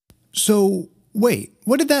So, wait,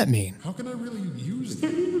 what did that mean? How can I really use that?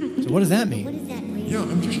 So what does that mean? Yeah,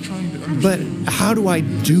 I'm just trying to understand. But how do I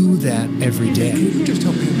do that every day? Can you just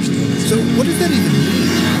help me understand? So what does that even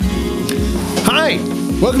mean? Hi,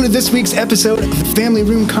 welcome to this week's episode of the Family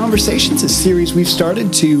Room Conversations, a series we've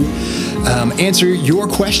started to answer your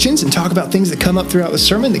questions and talk about things that come up throughout the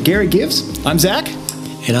sermon that Gary gives. I'm Zach.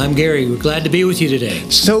 And I'm Gary. We're glad to be with you today.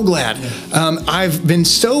 So glad. I've been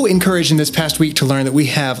so encouraged in this past week to learn that we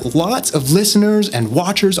have lots of listeners and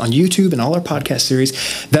watchers on YouTube and all our podcast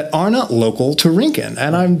series that are not local to Rincon.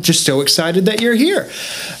 And I'm just so excited that you're here.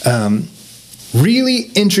 Really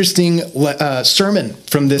interesting sermon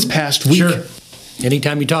from this past week. Sure.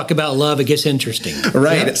 Anytime you talk about love, it gets interesting.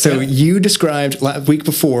 Right. Yeah. So you described week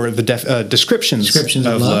before the descriptions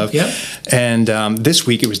of love. Yeah. And this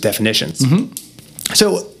week it was definitions. Mm-hmm.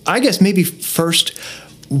 So I guess maybe first,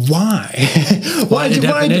 why? Why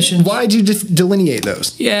did you delineate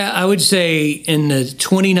those? Yeah, I would say in the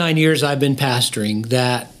 29 years I've been pastoring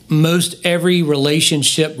that most every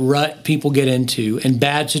relationship rut people get into and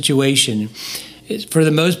bad situation is for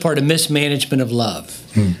the most part a mismanagement of love.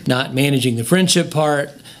 Not managing the friendship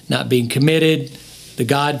part, not being committed, the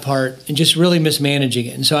God part, and just really mismanaging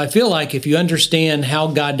it. And so I feel like if you understand how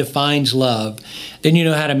God defines love, then you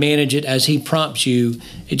know how to manage it as He prompts you.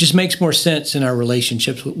 It just makes more sense in our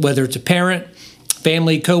relationships, whether it's a parent,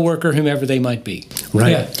 family, coworker, whomever they might be.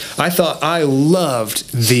 Right. Yeah. I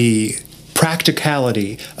loved the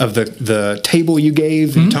practicality of the table you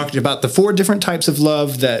gave. You talked about the 4 different types of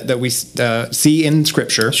love that we see in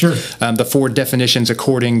Scripture. Sure. The 4 definitions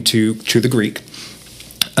according to the Greek.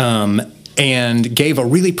 And gave a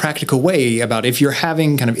really practical way about if you're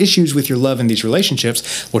having kind of issues with your love in these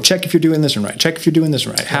relationships, well, check if you're doing this one right. Check if you're doing this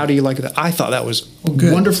one right. How do you like that? I thought that was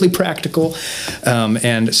wonderfully practical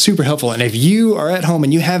and super helpful. And if you are at home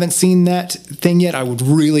and you haven't seen that thing yet, I would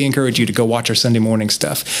really encourage you to go watch our Sunday morning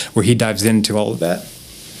stuff where he dives into all of that.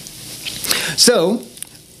 So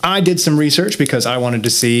I did some research because I wanted to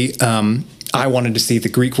see the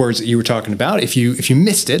Greek words that you were talking about. If you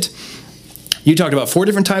missed it, you talked about 4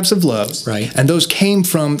 different types of love, right? And those came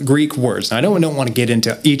from Greek words. Now, I don't want to get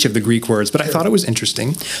into each of the Greek words, but I thought it was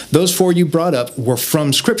interesting. Those 4 you brought up were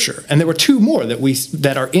from Scripture, and there were 2 more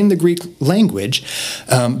that are in the Greek language,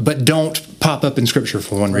 but don't pop up in Scripture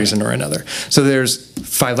for one reason or another. So there's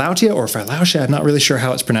philautia or philautia. I'm not really sure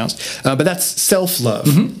how it's pronounced, but that's self-love,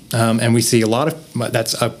 and we see a lot of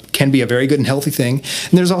can be a very good and healthy thing.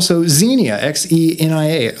 And there's also xenia,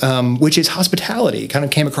 Xenia, which is hospitality. Kind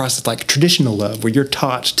of came across as like traditional love, where you're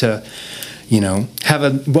taught to, have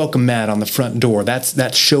a welcome mat on the front door.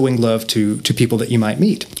 That's showing love to people that you might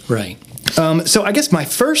meet. Right. So I guess my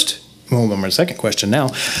second question now.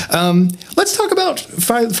 Let's talk about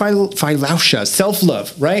philautia,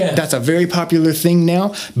 self-love, right? Yeah. That's a very popular thing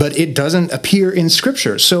now, but it doesn't appear in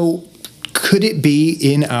Scripture. So could it be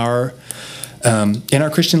in our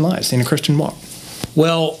Christian lives, in a Christian walk?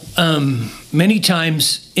 Well, many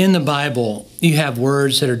times in the Bible, you have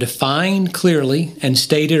words that are defined clearly and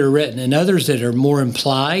stated or written, and others that are more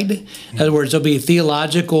implied. In other words, there'll be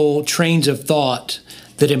theological trains of thought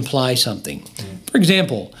that imply something. For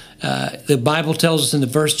example, the Bible tells us in the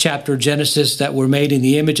first chapter of Genesis that we're made in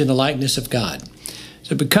the image and the likeness of God.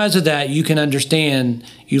 So because of that, you can understand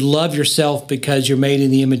you love yourself because you're made in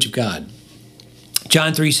the image of God.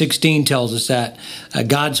 John 3:16 tells us that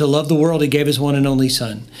God so loved the world, He gave His one and only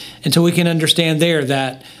Son. And so we can understand there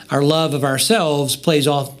that our love of ourselves plays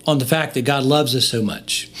off on the fact that God loves us so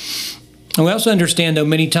much. And we also understand, though,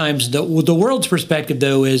 many times the world's perspective,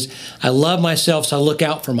 though, is I love myself, so I look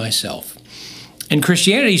out for myself. And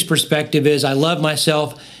Christianity's perspective is I love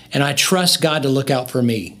myself and I trust God to look out for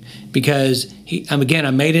me because I'm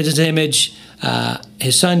made in His image.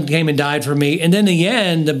 His Son came and died for me. And then in the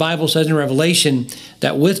end, the Bible says in Revelation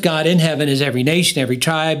that with God in heaven is every nation, every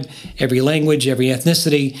tribe, every language, every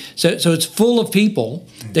ethnicity. So it's full of people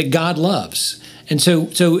that God loves. And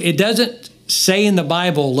so it doesn't say in the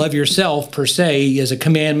Bible, love yourself per se as a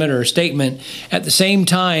commandment or a statement. At the same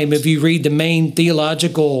time, if you read the main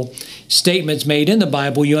theological statements made in the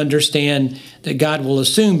Bible, you understand that God will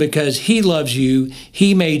assume because He loves you,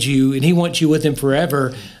 He made you, and He wants you with Him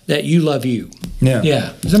forever, that you love you. Yeah.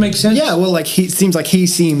 Yeah. Does that make sense? Yeah, well, He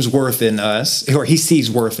sees worth in us, or He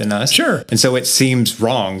sees worth in us. Sure. And so it seems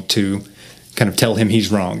wrong to kind of tell Him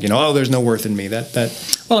He's wrong. There's no worth in me.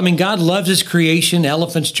 Well, God loves His creation,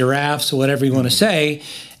 elephants, giraffes, whatever you want to say.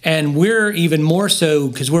 And we're even more so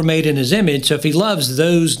because we're made in His image. So if He loves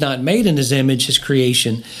those not made in His image, His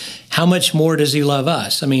creation, how much more does He love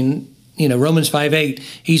us? Romans 5:8,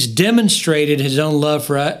 He's demonstrated His own love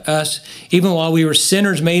for us. Even while we were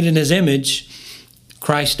sinners made in His image,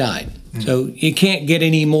 Christ died. So you can't get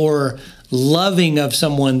any more loving of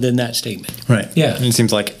someone than that statement. Right. Yeah. And it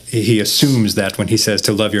seems like he assumes that when he says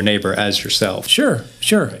to love your neighbor as yourself. Sure.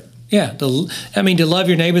 Yeah. To love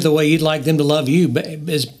your neighbor the way you'd like them to love you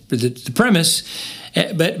is the premise.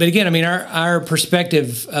 But again, I mean, our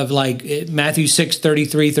perspective of like Matthew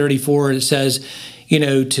 6:33-34, it says,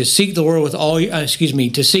 to seek the Lord with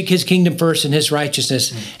to seek his kingdom first and his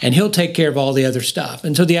righteousness, and he'll take care of all the other stuff.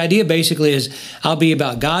 And so the idea basically is I'll be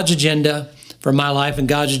about God's agenda for my life and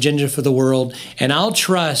God's agenda for the world, and I'll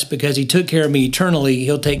trust because he took care of me eternally,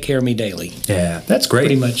 he'll take care of me daily. Yeah, that's great.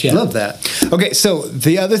 Pretty much, yeah. Love that. Okay, so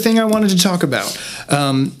the other thing I wanted to talk about,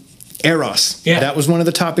 eros. Yeah. That was one of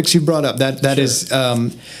the topics you brought up. That is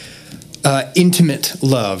intimate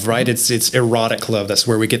love, right? It's erotic love. That's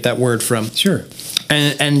where we get that word from. Sure.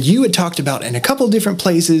 And you had talked about in a couple different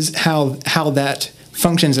places how that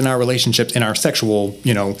functions in our relationships, in our sexual,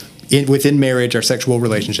 within marriage, our sexual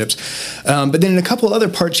relationships. But then in a couple other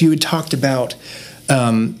parts, you had talked about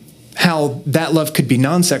how that love could be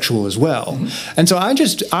non-sexual as well. Mm-hmm. And so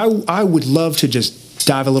I would love to just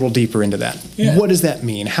dive a little deeper into that. Yeah. What does that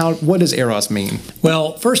mean? What does eros mean?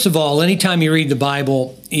 Well, first of all, anytime you read the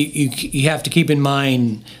Bible, you have to keep in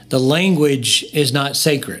mind the language is not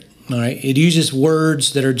sacred. All right, it uses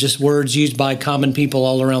words that are just words used by common people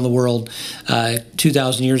all around the world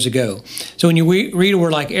 2,000 years ago. So when you read a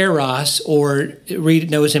word like eros, or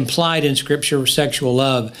it's implied in Scripture, sexual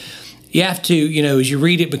love, you have to, as you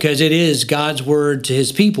read it, because it is God's word to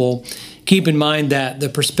his people, keep in mind that the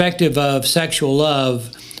perspective of sexual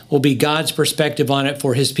love will be God's perspective on it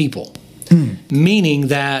for his people. Meaning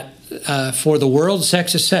that for the world,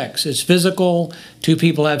 sex is sex. It's physical. Two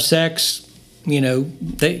people have sex.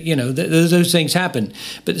 Those things happen.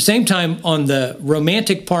 But at the same time, on the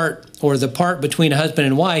romantic part, or the part between a husband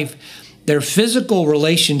and wife, their physical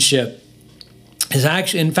relationship is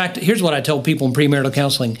actually, in fact, here's what I tell people in premarital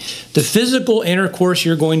counseling. The physical intercourse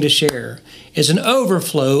you're going to share is an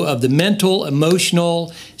overflow of the mental,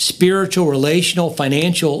 emotional, spiritual, relational,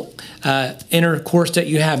 financial intercourse that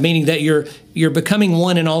you have, meaning that you're becoming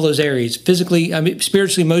one in all those areas, physically,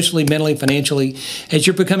 spiritually, emotionally, mentally, financially. As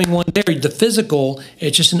you're becoming one there, the physical,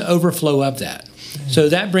 it's just an overflow of that. So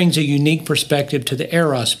that brings a unique perspective to the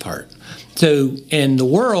eros part. So in the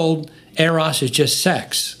world, eros is just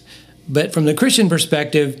sex. But from the Christian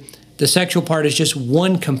perspective, the sexual part is just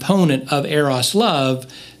one component of eros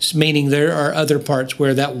love, meaning there are other parts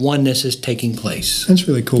where that oneness is taking place. That's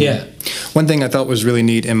really cool. Yeah. One thing I thought was really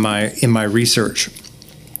neat in my research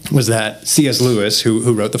was that C.S. Lewis,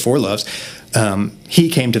 who wrote The Four Loves, he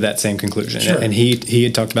came to that same conclusion. Sure. And he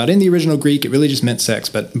had talked about in the original Greek, it really just meant sex,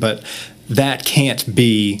 but that can't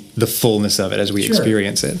be the fullness of it as we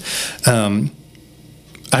experience it.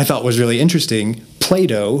 I thought was really interesting.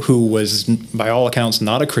 Plato, who was by all accounts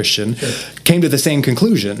not a Christian, came to the same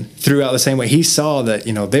conclusion throughout the same way. He saw that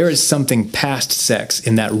there is something past sex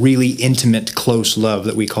in that really intimate, close love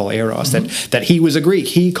that we call eros. Mm-hmm. That he was a Greek.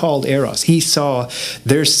 He called eros. He saw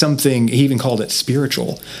there's something. He even called it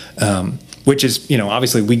spiritual, which is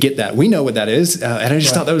obviously we get that. We know what that is, and I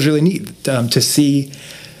just thought that was really neat to see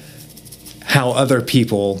how other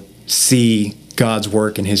people see God's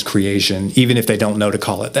work in his creation, even if they don't know to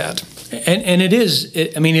call it that. And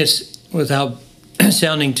it's without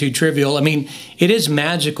sounding too trivial, it is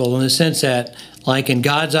magical in the sense that, like in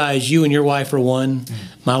God's eyes, you and your wife are one,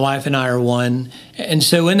 my wife and I are one. And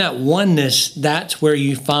so in that oneness, that's where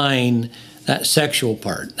you find that sexual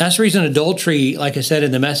part. That's the reason adultery, like I said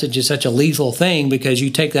in the message, is such a lethal thing, because you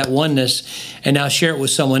take that oneness and now share it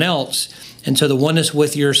with someone else. And so the oneness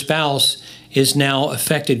with your spouse is now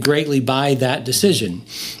affected greatly by that decision.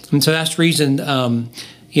 And so that's the reason,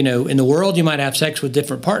 in the world you might have sex with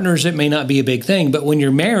different partners. It may not be a big thing, but when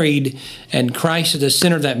you're married and Christ is the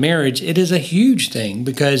center of that marriage, it is a huge thing,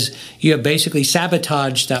 because you have basically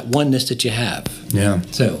sabotaged that oneness that you have. Yeah.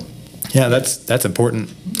 So. Yeah, that's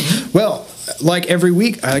important. Well, like every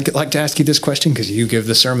week, I like to ask you this question because you give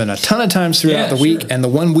the sermon a ton of times throughout the week, and the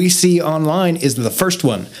one we see online is the first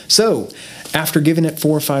one. So, after giving it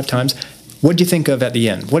 4 or 5 times, what did you think of at the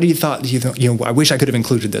end? What do you thought? I wish I could have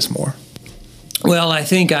included this more. Well, I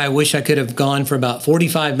think I wish I could have gone for about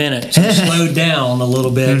 45 minutes and slowed down a little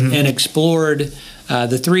bit and explored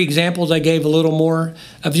the 3 examples I gave a little more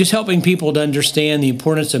of just helping people to understand the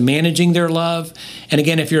importance of managing their love. And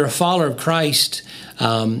again, if you're a follower of Christ,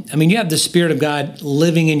 you have the Spirit of God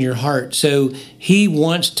living in your heart. So He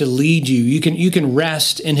wants to lead you. You can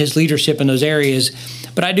rest in His leadership in those areas.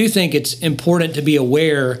 But I do think it's important to be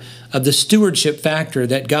aware of the stewardship factor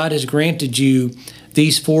that God has granted you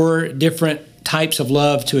these 4 different types of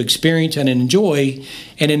love to experience and enjoy,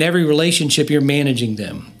 and in every relationship you're managing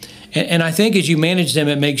them. And I think as you manage them,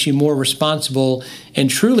 it makes you more responsible and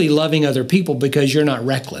truly loving other people because you're not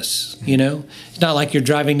reckless. You know, it's not like you're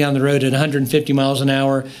driving down the road at 150 miles an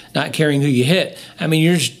hour, not caring who you hit. I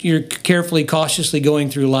mean, you're carefully, cautiously going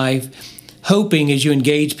through life, hoping as you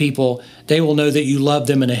engage people, they will know that you love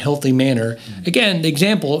them in a healthy manner. Again, the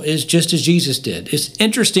example is just as Jesus did. It's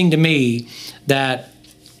interesting to me that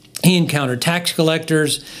he encountered tax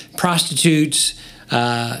collectors, prostitutes,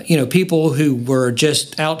 people who were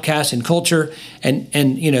just outcasts in culture, and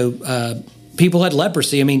people had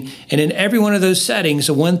leprosy. I mean, and in every one of those settings,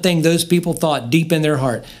 the one thing those people thought deep in their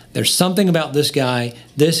heart, there's something about this guy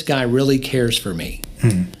really cares for me.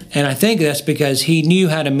 And I think that's because he knew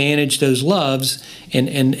how to manage those loves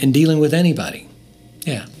in dealing with anybody.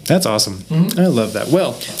 Yeah. That's awesome. I love that.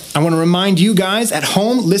 Well, I want to remind you guys at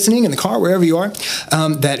home, listening in the car, wherever you are,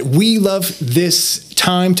 that we love this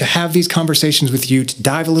time to have these conversations with you, to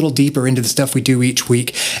dive a little deeper into the stuff we do each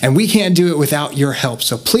week. And we can't do it without your help.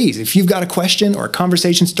 So please, if you've got a question or a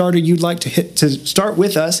conversation starter you'd like to start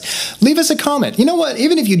with us, leave us a comment. You know what?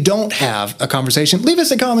 Even if you don't have a conversation, leave us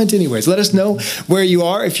a comment anyways. Let us know where you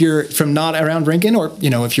are, if you're from not around Rincon, or,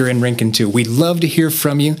 if you're in Rincon too. We'd love to hear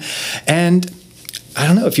from you. And I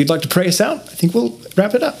don't know, if you'd like to pray us out, I think we'll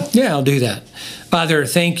wrap it up. Yeah, I'll do that. Father,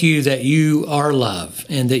 thank you that you are love,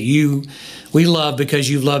 and that we love because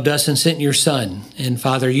you've loved us and sent your Son. And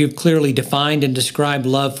Father, you've clearly defined and described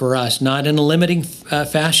love for us, not in a limiting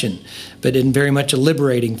fashion, but in very much a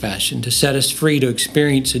liberating fashion, to set us free to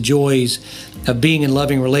experience the joys of being in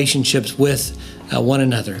loving relationships with one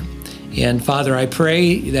another. And Father, I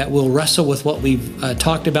pray that we'll wrestle with what we've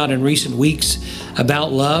talked about in recent weeks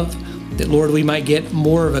about love, that, Lord, we might get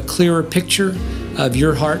more of a clearer picture of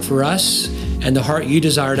your heart for us and the heart you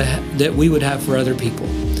desire that we would have for other people,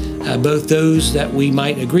 both those that we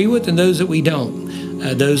might agree with and those that we don't,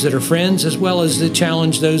 those that are friends, as well as to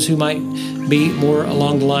challenge those who might be more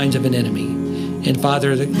along the lines of an enemy. And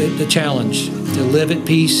Father, the challenge to live at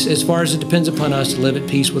peace, as far as it depends upon us, to live at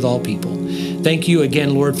peace with all people. Thank you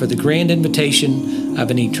again, Lord, for the grand invitation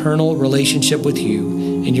of an eternal relationship with you.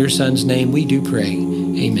 In your Son's name we do pray.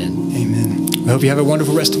 Amen. Amen. I hope you have a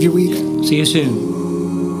wonderful rest of your week. See you soon.